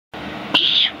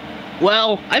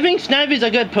Well, I think Snivvy's a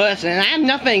good person, and I have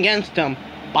nothing against him.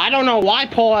 But I don't know why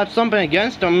Paul has something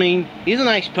against him. I mean, he's a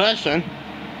nice person.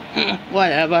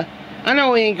 Whatever. I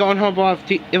know we ain't going home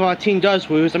if our team does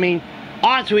lose. I mean,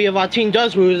 honestly, if our team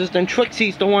does lose, then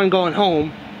Trixie's the one going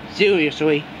home.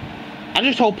 Seriously. I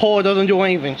just hope Paul doesn't do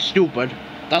anything stupid.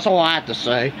 That's all I have to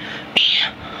say.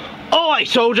 Alright,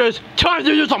 soldiers, time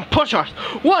to do some push-ups.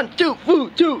 1, 2,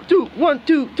 1, 2, 2, 1,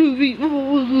 2, 2, 3.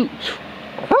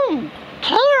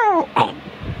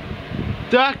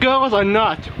 That girl's a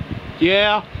nut.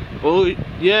 Yeah. Oh,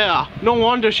 yeah. No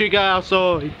wonder she got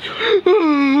outside.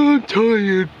 I'm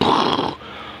tired.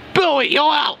 Billy,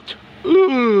 you're out.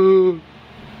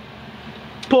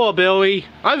 Poor Billy.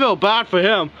 I feel bad for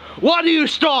him. Why do you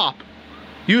stop?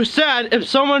 You said if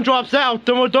someone drops out,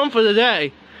 then we're done for the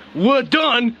day. We're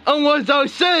done unless I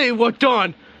say we're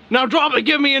done. Now drop it,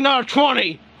 give me another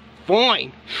 20.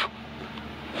 Fine.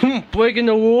 Breaking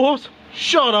the rules?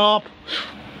 Shut up.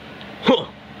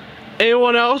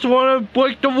 Anyone else want to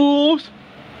break the rules?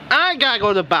 I gotta go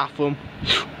to the bathroom.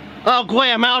 Oh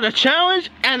great, I'm out of the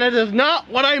challenge, and it is not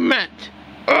what I meant.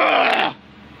 Ugh.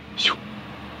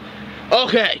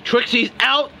 Okay, Trixie's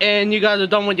out, and you guys are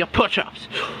done with your push-ups.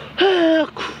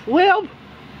 Well,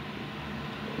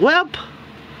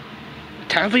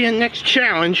 time for your next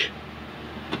challenge.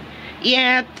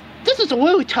 Yeah, this is a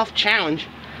really tough challenge.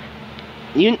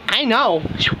 I know.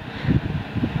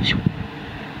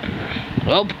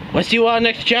 Well, let's see what our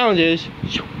next challenge is.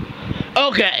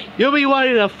 Okay, you'll be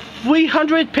writing a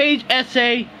 300-page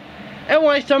essay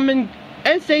and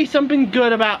say something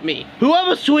good about me.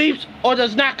 Whoever sweeps or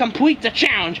does not complete the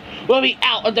challenge will be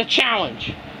out of the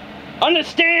challenge.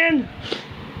 Understand?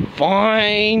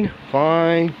 Fine.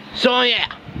 So yeah.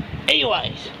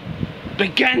 Anyways,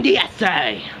 begin the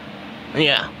essay.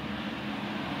 Yeah.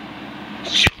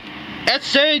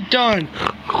 Essay done.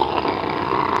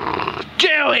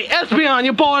 Jerry, Espion,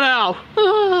 you're bought out.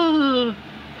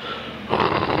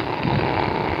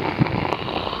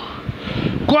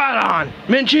 Guadon,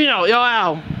 Minchino, you're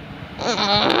out.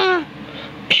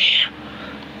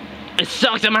 It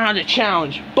sucks I'm out of the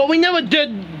challenge, but we never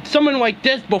did something like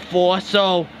this before,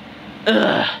 so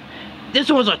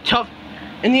this was a tough.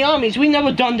 In the armies, we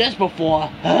never done this before.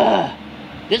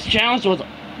 This challenge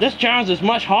is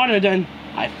much harder than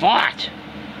I thought.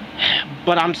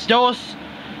 But I'm still a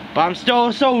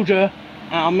soldier,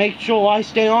 and I'll make sure I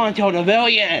stay on until the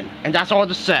very end. And that's all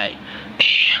to say.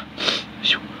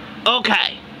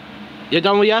 Okay. You're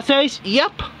done with your essays?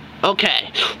 Yep.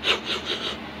 Okay.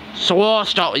 So I'll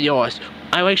start with yours.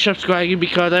 I like Chef Scraggy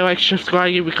because I like Chef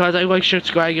Scraggy because I like Chef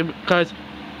Scraggy because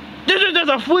there's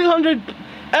a 300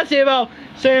 essay about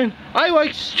saying I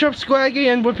like Chef Scraggy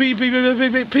and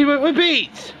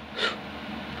repeats.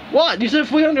 What? You said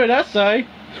 300 essay?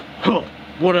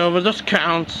 Whatever, this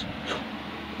counts.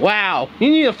 Wow,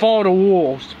 you need to follow the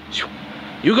rules.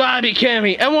 You gotta be kidding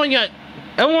me. Everyone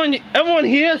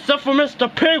here except for Mr.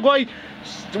 Pig like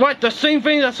the same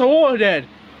thing that Sorora did.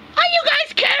 Are you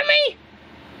guys kidding me?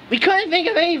 We couldn't think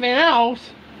of anything else.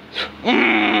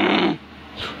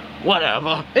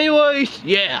 Whatever. Anyways,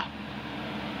 yeah.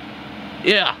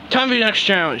 Yeah, time for the next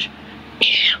challenge.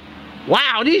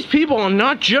 Wow, these people are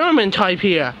not German type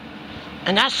here.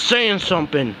 And that's saying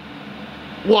something.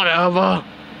 Whatever.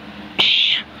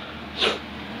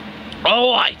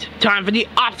 Alright, time for the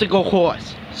obstacle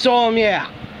course. So yeah.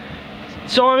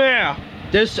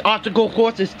 This obstacle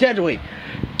course is deadly.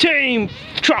 Team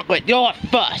Chocolate, you're up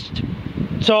first.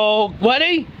 So,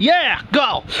 ready? Yeah,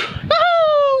 go.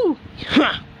 Woohoo!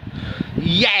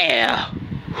 Yeah.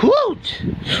 Woot!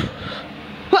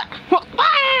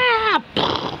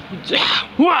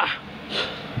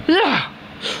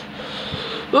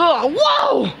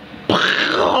 Whoa!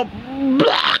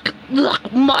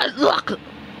 My luck.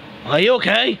 Are you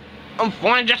okay? I'm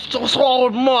fine, just so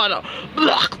swallowed mud.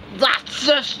 That's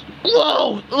just.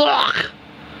 Whoa!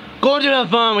 Go to the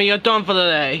farm when you're done for the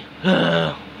day.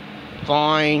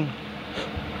 Fine.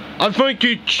 I think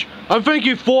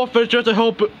you forfeit just to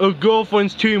help a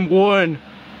girlfriend's team win.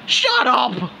 Shut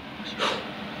up!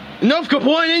 Enough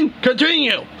complaining,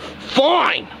 continue!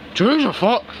 Fine! Jesus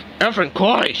fuck effing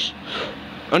Christ!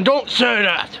 And don't say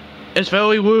that! It's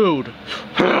very rude.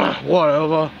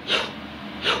 Whatever.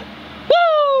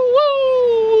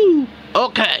 Woo!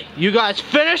 Okay, you guys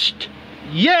finished?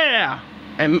 Yeah!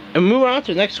 And move on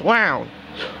to the next round.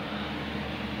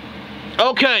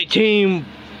 Okay, team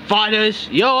fighters,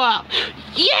 you're up.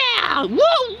 Yeah!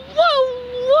 Woo!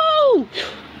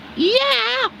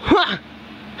 Yeah! Ha!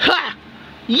 Ha!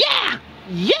 Yeah!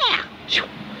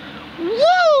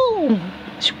 Woo!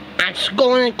 I'm just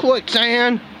going in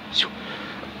quicksand.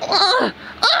 I'm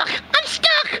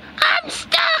stuck!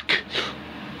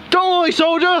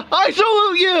 Alright, soldier, I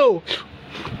salute you!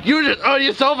 You just earned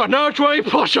yourself another 20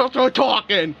 push-ups for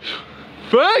talking.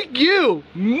 Thank you!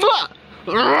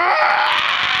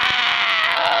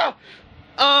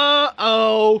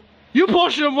 Uh-oh. You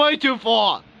pushed him way too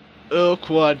far.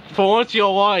 Awkward. For once in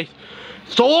your life.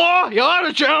 So, you're on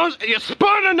a challenge and you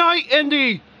spend the night in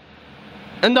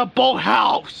the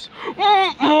boathouse.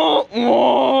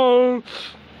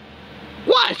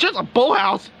 What? It's just a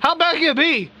boathouse. How bad can it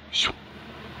be?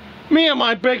 Me and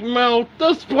my big mouth.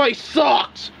 This place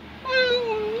sucks.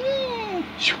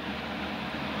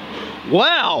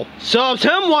 Well, serves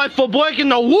him right for breaking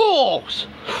the rules.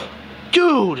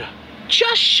 Dude,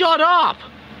 just shut up.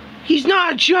 He's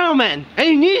not a gentleman, and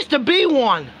he needs to be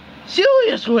one.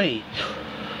 Seriously.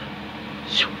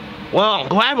 Well, I'm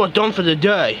glad we're done for the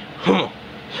day.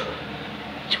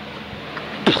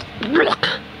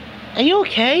 Are you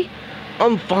okay?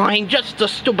 I'm fine, just the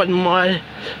stupid mud.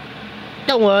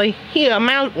 Don't worry, here,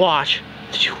 mouthwash.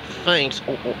 Thanks.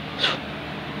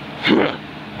 I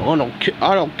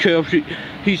don't care if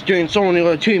he's doing so on the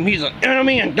other team. He's an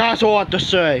enemy, and that's all I have to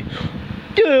say.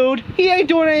 Dude, he ain't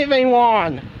doing anything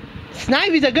wrong.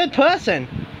 Snively's a good person.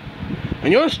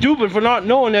 And you're stupid for not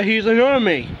knowing that he's an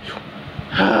enemy.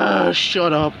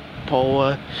 Shut up,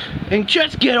 Paula. And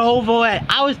just get over it.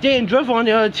 I was dating Drift on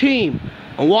the other team.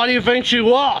 And why do you think she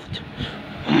left?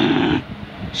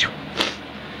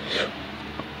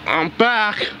 I'm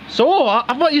back. So, I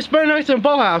thought you spent nights in the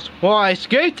boathouse. Well, I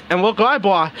escaped, and look what I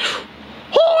bought.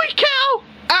 Holy cow!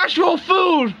 Actual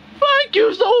food! Thank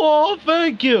you, Solar!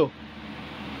 Thank you!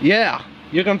 Yeah,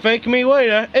 you can thank me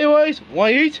later. Anyways,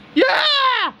 wanna eat?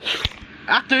 Yeah!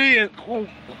 After eating. Oh,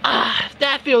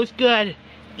 that feels good.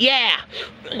 Yeah!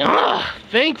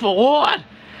 Thankful Lord!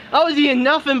 I was eating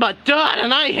nothing but dirt,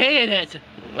 and I hated it.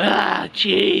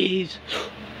 Jeez.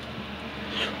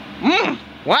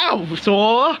 Wow,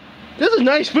 Solar, this is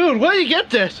nice food. Where did you get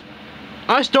this?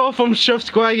 I stole from Chef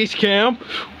Scraggy's camp.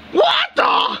 What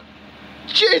the?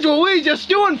 Jeez Louise, you're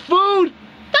stealing food?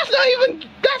 That's not even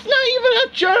a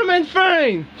German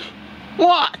thing.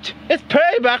 What? It's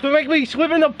payback for making me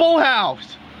sleep in the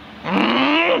boathouse.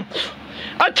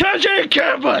 Attention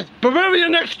campers, prepare for your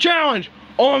next challenge.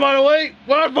 Oh, and by the way,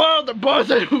 when I find out the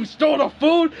person who stole the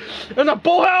food in the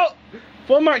boathouse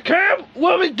from my camp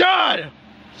will be done.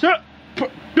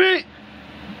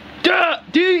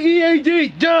 D-E-A-D,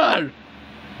 done.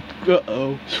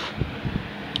 Uh-oh.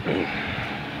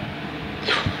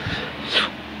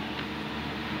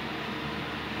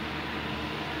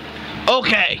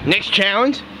 Okay, next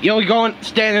challenge. You'll be going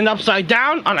standing upside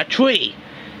down on a tree.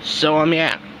 So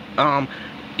yeah.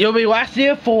 You'll be lasting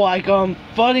here for like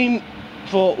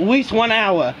for at least 1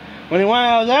 hour. When the 1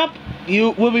 hour's up,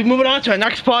 you will be moving on to the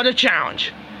next part of the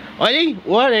challenge. Ready?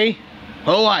 Ready?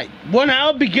 Alright, 1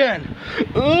 hour begin.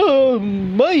 Oh,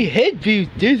 my head feels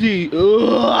dizzy.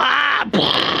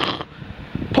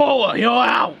 Paula, you're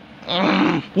out.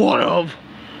 What of?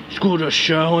 Screw this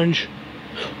challenge.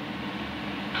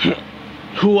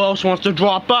 Who else wants to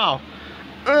drop out?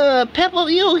 Pepper,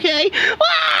 you okay?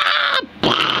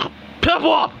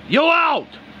 Pepper, you're out.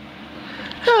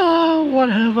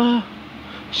 Whatever.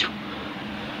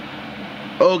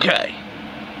 Okay,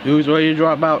 who's ready to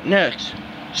drop out next?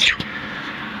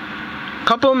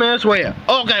 Couple of minutes later.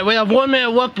 Okay, we have 1 minute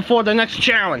left before the next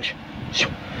challenge.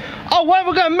 Oh, wait,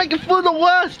 we're gonna make it for the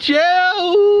last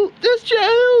challenge. This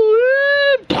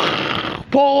challenge.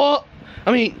 Paula,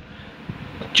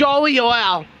 Charlie, you're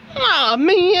out. Aw,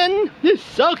 man, this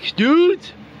sucks,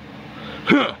 dudes.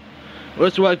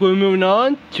 Looks like we're moving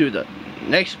on to the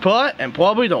next part and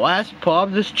probably the last part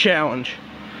of this challenge.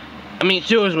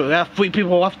 Seriously, we have 3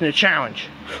 people left in the challenge.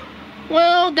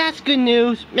 Well, that's good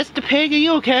news. Mr. Pig, are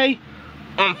you okay?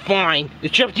 I'm fine.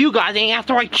 It's just you guys ain't have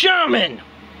to write German.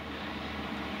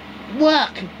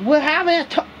 Look, we're having a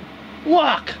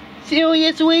Look,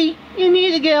 seriously? You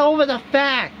need to get over the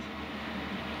fact.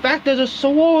 The fact that a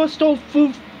Solar stole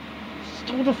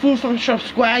the food from Chef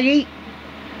Scraggy.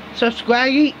 Chef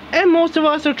Scraggy, and most of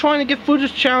us are trying to get through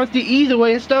this challenge the easy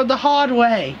way instead of the hard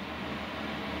way.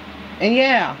 And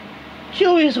yeah,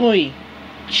 seriously,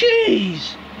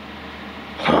 jeez.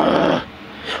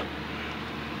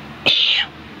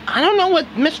 I don't know what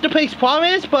Mr. Pig's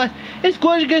problem is, but his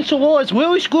grudge against the war is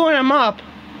really screwing him up.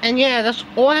 And yeah, that's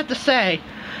all I have to say.